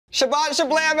Shabbat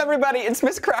shablam, everybody! It's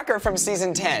Miss Cracker from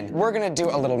season 10. We're gonna do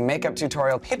a little makeup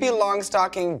tutorial, Pippi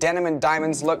Longstocking, denim and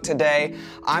diamonds look today.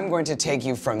 I'm going to take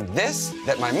you from this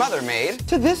that my mother made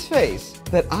to this face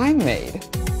that I made.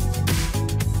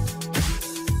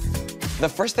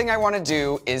 The first thing I want to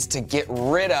do is to get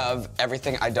rid of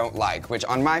everything I don't like, which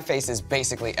on my face is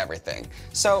basically everything.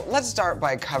 So let's start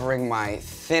by covering my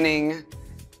thinning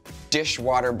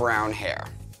dishwater brown hair.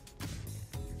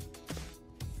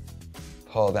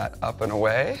 Pull that up and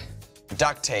away.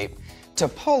 Duct tape to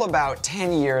pull about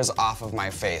 10 years off of my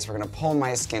face. We're gonna pull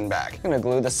my skin back. I'm gonna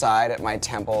glue the side at my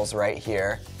temples right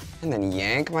here and then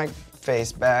yank my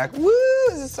face back. Woo,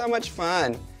 this is so much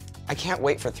fun. I can't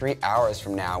wait for 3 hours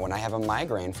from now when I have a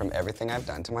migraine from everything I've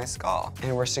done to my skull.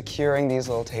 And we're securing these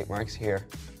little tape marks here.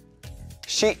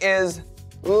 She is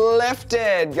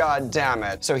lifted, god damn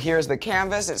it. So here's the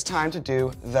canvas, it's time to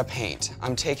do the paint.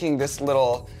 I'm taking this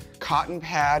little cotton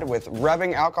pad with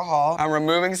rubbing alcohol. I'm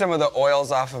removing some of the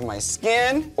oils off of my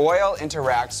skin. Oil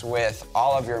interacts with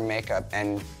all of your makeup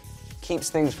and keeps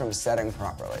things from setting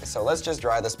properly. So let's just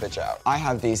dry this bitch out. I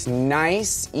have these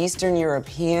nice Eastern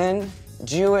European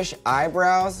Jewish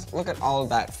eyebrows. Look at all of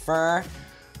that fur.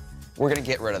 We're gonna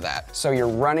get rid of that. So you're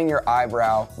running your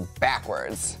eyebrow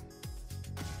backwards.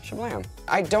 Shablam.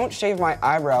 I don't shave my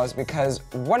eyebrows because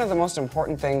one of the most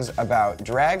important things about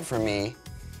drag for me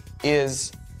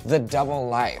is the double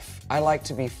life. I like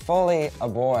to be fully a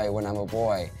boy when I'm a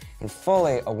boy and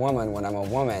fully a woman when I'm a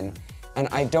woman, and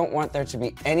I don't want there to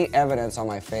be any evidence on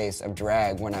my face of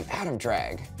drag when I'm out of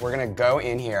drag. We're gonna go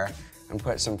in here and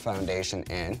put some foundation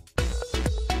in.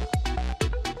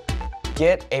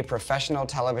 Get a professional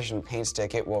television paint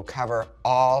stick. It will cover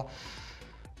all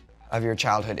of your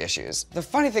childhood issues. The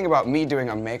funny thing about me doing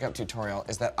a makeup tutorial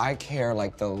is that I care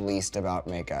like the least about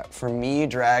makeup. For me,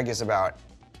 drag is about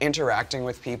interacting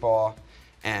with people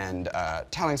and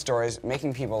telling stories,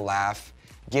 making people laugh,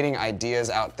 getting ideas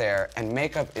out there, and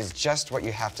makeup is just what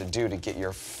you have to do to get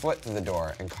your foot through the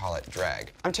door and call it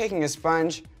drag. I'm taking a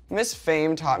sponge. Miss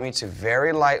Fame taught me to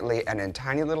very lightly and in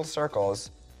tiny little circles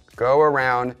go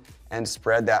around and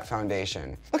spread that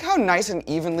foundation. Look how nice and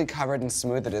evenly covered and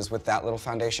smooth it is with that little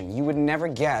foundation. You would never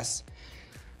guess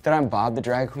that I'm Bob the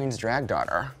Drag Queen's drag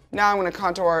daughter. Now I'm gonna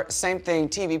contour, same thing,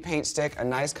 TV paint stick, a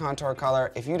nice contour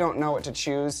color. If you don't know what to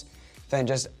choose, then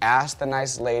just ask the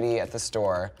nice lady at the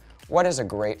store, what is a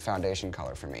great foundation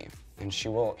color for me? And she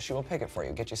will pick it for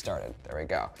you, get you started. There we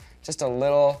go. Just a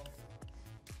little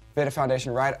bit of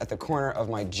foundation right at the corner of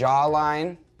my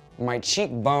jawline, my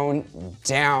cheekbone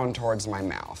down towards my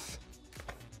mouth.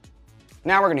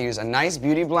 Now we're gonna use a nice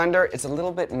beauty blender. It's a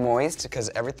little bit moist because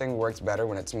everything works better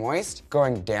when it's moist.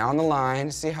 Going down the line,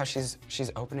 see how she's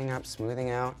opening up, smoothing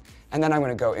out. And then I'm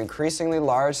gonna go increasingly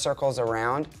large circles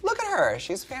around. Look at her,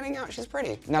 she's fanning out, she's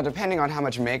pretty. Now depending on how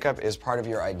much makeup is part of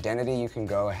your identity, you can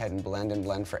go ahead and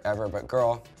blend forever, but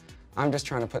girl, I'm just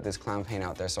trying to put this clown paint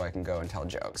out there so I can go and tell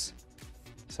jokes.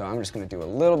 So I'm just gonna do a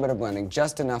little bit of blending,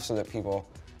 just enough so that people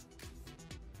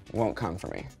won't come for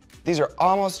me. These are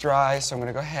almost dry, so I'm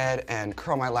gonna go ahead and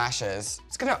curl my lashes.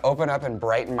 It's gonna open up and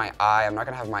brighten my eye. I'm not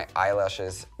gonna have my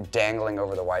eyelashes dangling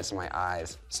over the whites of my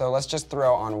eyes. So let's just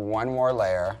throw on one more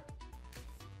layer.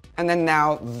 And then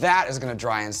now that is gonna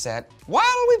dry and set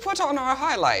while we put on our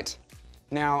highlight.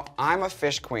 Now, I'm a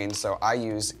fish queen, so I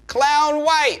use clown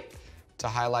white to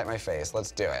highlight my face.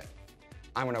 Let's do it.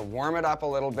 I'm gonna warm it up a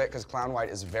little bit because clown white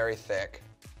is very thick.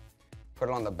 Put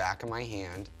it on the back of my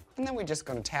hand. And then we're just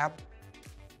gonna tap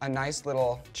a nice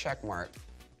little check mark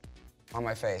on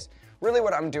my face. Really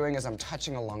what I'm doing is I'm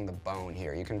touching along the bone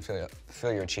here. You can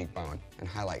feel your cheekbone and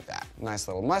highlight that. Nice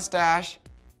little mustache.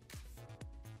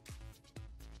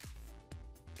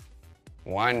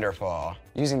 Wonderful.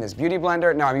 Using this beauty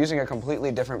blender. Now I'm using a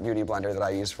completely different beauty blender that I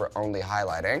use for only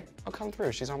highlighting. Oh, come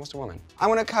through, she's almost a woman. I'm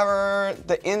gonna cover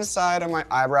the inside of my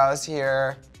eyebrows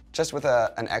here, just with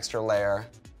an extra layer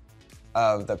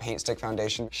of the paint stick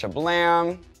foundation.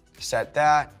 Shablam. Set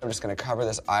that. I'm just gonna cover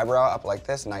this eyebrow up like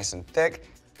this, nice and thick.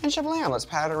 And shablam, let's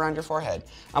pat it around your forehead.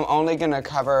 I'm only gonna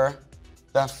cover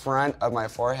the front of my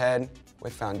forehead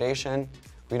with foundation.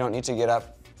 We don't need to get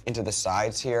up into the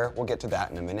sides here. We'll get to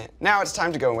that in a minute. Now it's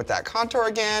time to go in with that contour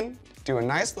again. Do a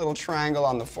nice little triangle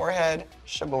on the forehead.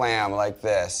 Shablam, like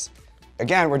this.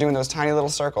 Again, we're doing those tiny little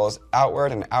circles,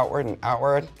 outward and outward and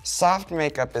outward. Soft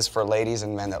makeup is for ladies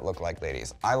and men that look like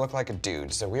ladies. I look like a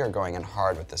dude, so we are going in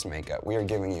hard with this makeup. We are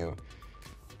giving you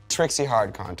tricksy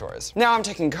hard contours. Now I'm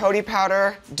taking Coty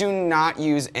powder. Do not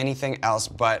use anything else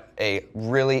but a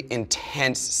really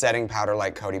intense setting powder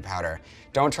like Coty powder.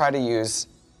 Don't try to use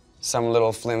some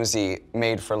little flimsy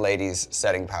made for ladies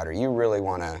setting powder. You really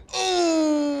wanna,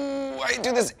 ooh, I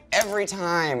do this every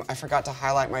time. I forgot to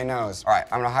highlight my nose. All right,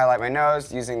 I'm gonna highlight my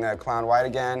nose using the clown white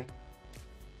again.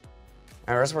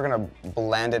 And first we're gonna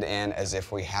blend it in as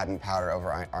if we hadn't powdered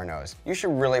over our nose. You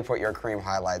should really put your cream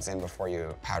highlights in before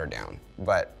you powder down.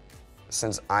 But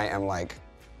since I am like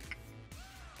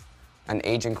an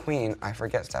aging queen, I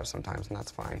forget steps sometimes, and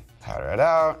that's fine. Powder it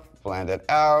out, blend it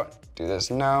out, do this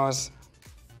nose.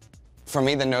 For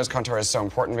me, the nose contour is so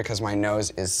important because my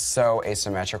nose is so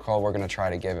asymmetrical. We're gonna try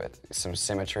to give it some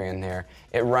symmetry in there.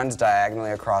 It runs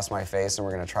diagonally across my face, and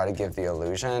we're gonna try to give the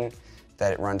illusion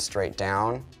that it runs straight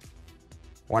down.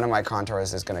 One of my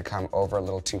contours is gonna come over a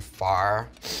little too far,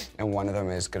 and one of them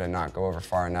is gonna not go over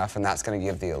far enough, and that's gonna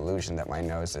give the illusion that my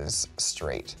nose is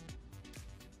straight.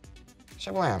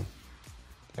 Shablam.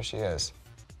 There she is.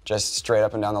 Just straight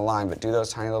up and down the line, but do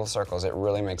those tiny little circles. It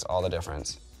really makes all the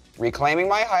difference. Reclaiming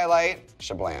my highlight,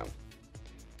 shablam.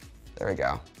 There we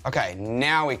go. Okay,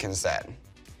 now we can set.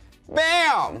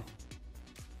 Bam!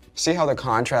 See how the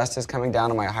contrast is coming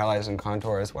down on my highlights and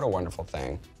contours? What a wonderful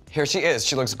thing. Here she is,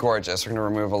 she looks gorgeous. We're gonna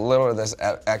remove a little of this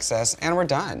excess and we're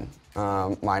done.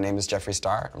 My name is Jeffree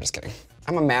Star, I'm just kidding.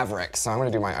 I'm a maverick, so I'm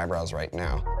gonna do my eyebrows right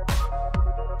now.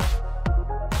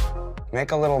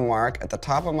 Make a little mark at the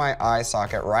top of my eye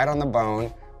socket, right on the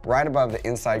bone, right above the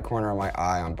inside corner of my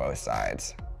eye on both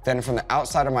sides. Then from the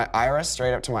outside of my iris,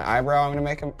 straight up to my eyebrow, I'm gonna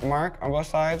make a mark on both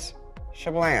sides.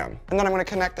 Shablam. And then I'm gonna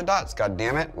connect the dots, god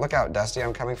damn it. Look out, Dusty,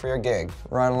 I'm coming for your gig.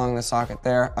 Right along the socket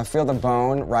there. I feel the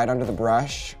bone right under the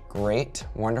brush. Great,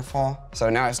 wonderful. So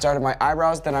now I started my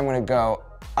eyebrows, then I'm gonna go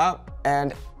up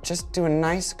and just do a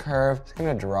nice curve. Just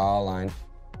gonna draw a line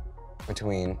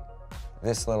between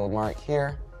this little mark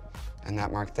here and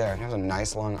that mark there. There's a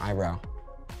nice long eyebrow.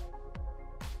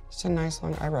 Just a nice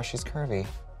long eyebrow, she's curvy.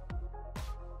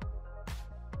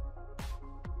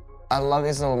 I love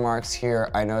these little marks here.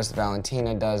 I noticed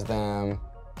Valentina does them.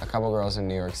 A couple girls in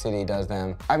New York City does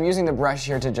them. I'm using the brush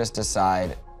here to just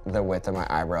decide the width of my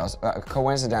eyebrows.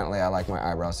 Coincidentally, I like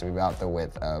my eyebrows to be about the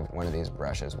width of one of these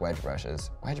brushes, wedge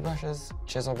brushes. Wedge brushes,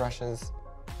 chisel brushes,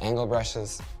 angle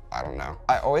brushes, I don't know.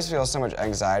 I always feel so much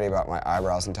anxiety about my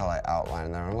eyebrows until I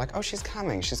outline them. I'm like, oh, she's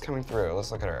coming through.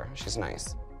 Let's look at her, she's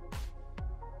nice.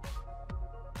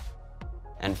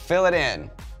 And fill it in.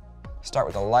 Start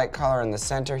with a light color in the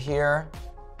center here.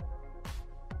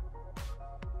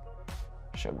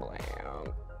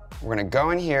 Shablam. We're gonna go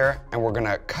in here and we're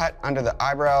gonna cut under the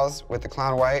eyebrows with the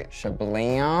clown white.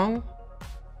 Shablam.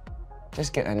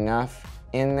 Just get enough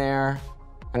in there,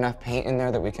 enough paint in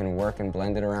there that we can work and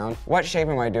blend it around. What shape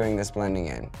am I doing this blending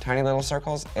in? Tiny little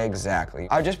circles? Exactly.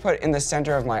 I'll just put it in the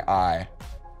center of my eye.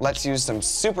 Let's use some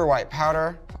super white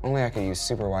powder. If only I could use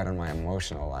super white on my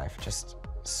emotional life. Just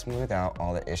smooth out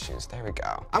all the issues. There we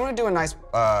go. I'm gonna do a nice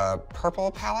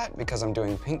purple palette because I'm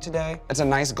doing pink today. It's a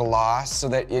nice gloss so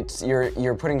that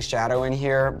you're putting shadow in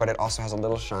here, but it also has a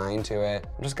little shine to it.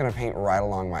 I'm just gonna paint right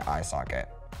along my eye socket.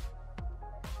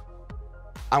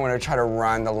 I'm gonna try to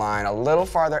run the line a little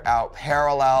farther out,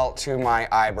 parallel to my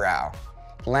eyebrow.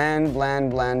 Blend, blend,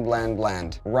 blend, blend,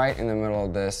 blend. Right in the middle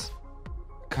of this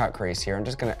cut crease here, I'm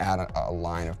just gonna add a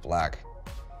line of black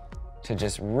to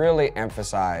just really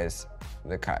emphasize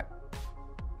the cut.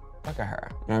 Look at her.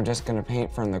 And I'm just gonna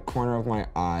paint from the corner of my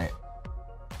eye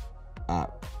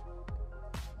up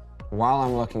while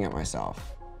I'm looking at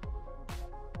myself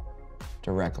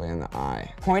directly in the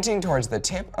eye. Pointing towards the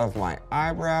tip of my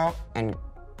eyebrow and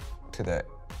to the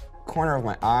corner of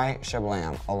my eye,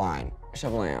 shablam, a line,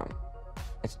 shablam.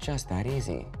 It's just that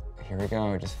easy. Here we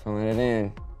go, just filling it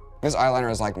in. This eyeliner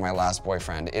is like my last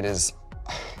boyfriend. It is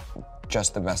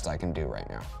just the best I can do right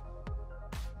now.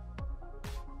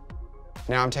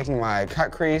 Now I'm taking my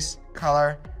cut crease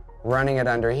color, running it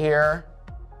under here.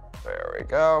 There we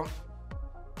go.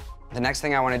 The next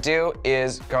thing I want to do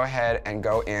is go ahead and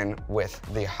go in with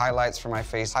the highlights for my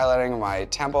face, highlighting my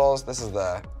temples. This is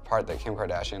the part that Kim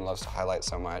Kardashian loves to highlight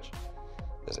so much.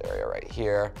 This area right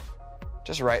here,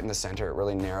 just right in the center. It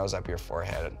really narrows up your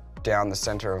forehead. Down the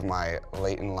center of my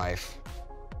late in life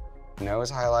nose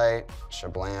highlight,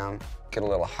 shablam. Get a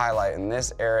little highlight in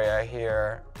this area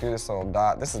here. Do this little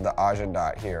dot. This is the Aja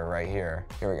dot here, right here.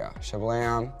 Here we go,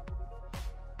 shablam.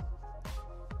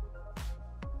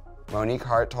 Monique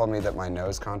Hart told me that my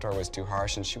nose contour was too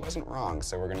harsh and she wasn't wrong,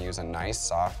 so we're gonna use a nice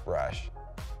soft brush.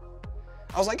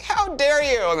 I was like, how dare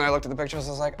you? And then I looked at the pictures,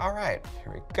 I was like, all right,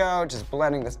 here we go, just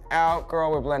blending this out.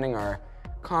 Girl, we're blending our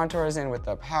contours in with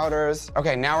the powders.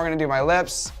 Okay, now we're gonna do my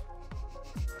lips.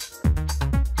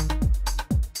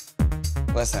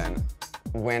 Listen,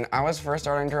 when I was first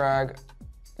starting drag,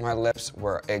 my lips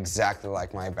were exactly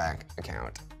like my bank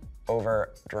account,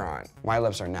 overdrawn. My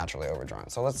lips are naturally overdrawn.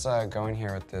 So let's go in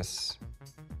here with this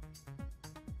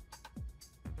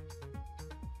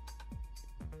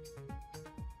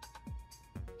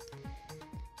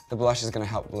The blush is gonna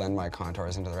help blend my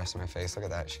contours into the rest of my face. Look at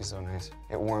that, she's so nice.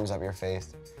 It warms up your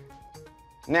face.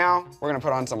 Now, we're gonna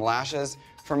put on some lashes.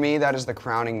 For me, that is the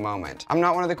crowning moment. I'm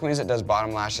not one of the queens that does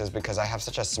bottom lashes because I have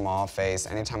such a small face.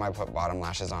 Anytime I put bottom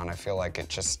lashes on, I feel like it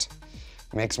just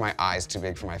makes my eyes too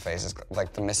big for my face. It's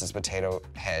like the Mrs. Potato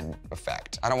Head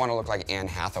effect. I don't wanna look like Anne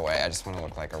Hathaway, I just wanna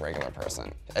look like a regular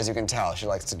person. As you can tell, she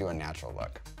likes to do a natural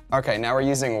look. Okay, now we're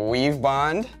using Weave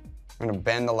Bond. I'm gonna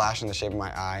bend the lash in the shape of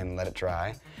my eye and let it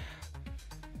dry.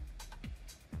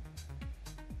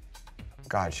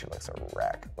 God, she looks a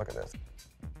wreck. Look at this.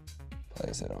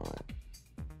 Place it on.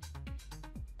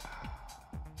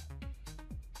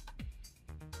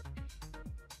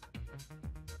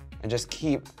 And just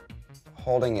keep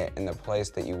holding it in the place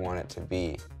that you want it to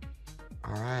be.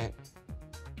 All right.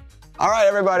 All right,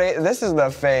 everybody, this is the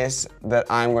face that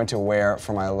I'm going to wear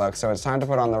for my look, so it's time to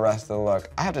put on the rest of the look.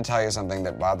 I have to tell you something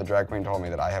that Bob the drag queen told me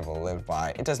that I have lived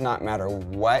by. It does not matter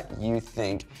what you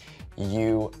think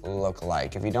you look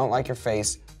like. If you don't like your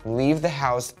face, leave the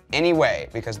house anyway,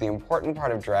 because the important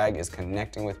part of drag is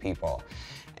connecting with people.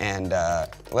 And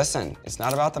listen, it's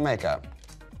not about the makeup.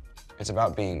 It's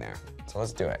about being there. So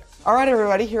let's do it. All right,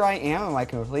 everybody, here I am in my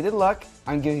completed look.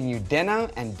 I'm giving you denim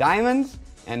and diamonds,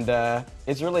 and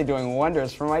it's really doing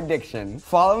wonders for my diction.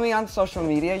 Follow me on social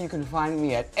media. You can find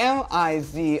me at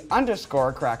MIZ_cracker,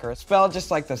 spelled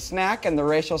just like the snack and the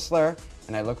racial slur,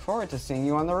 and I look forward to seeing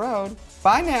you on the road.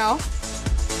 Bye now.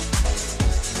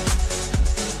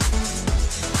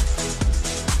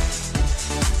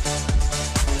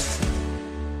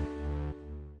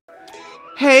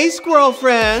 Hey, squirrel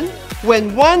friend!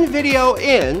 When one video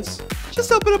ends,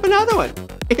 just open up another one.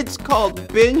 It's called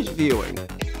binge viewing.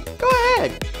 Go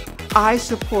ahead. I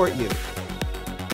support you.